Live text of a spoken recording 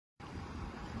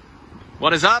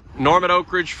What is up? Norm at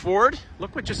Oak Ridge Ford.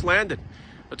 Look what just landed.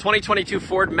 The 2022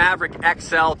 Ford Maverick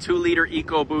XL 2-liter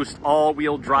EcoBoost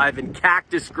all-wheel drive in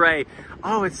cactus gray.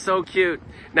 Oh, it's so cute.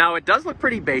 Now, it does look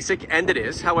pretty basic, and it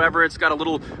is. However, it's got a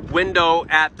little window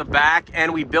at the back,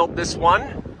 and we built this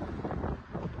one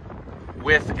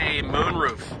with a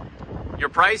moonroof. Your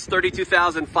price,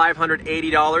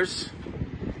 $32,580.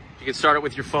 You can start it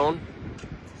with your phone.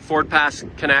 Ford Pass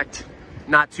Connect,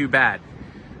 not too bad.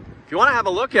 If you want to have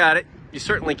a look at it, you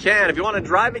certainly can. If you want to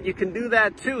drive it, you can do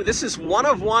that too. This is one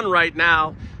of one right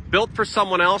now, built for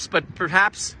someone else, but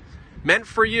perhaps meant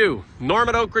for you. Norm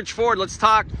at Oak Ridge Ford, let's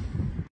talk.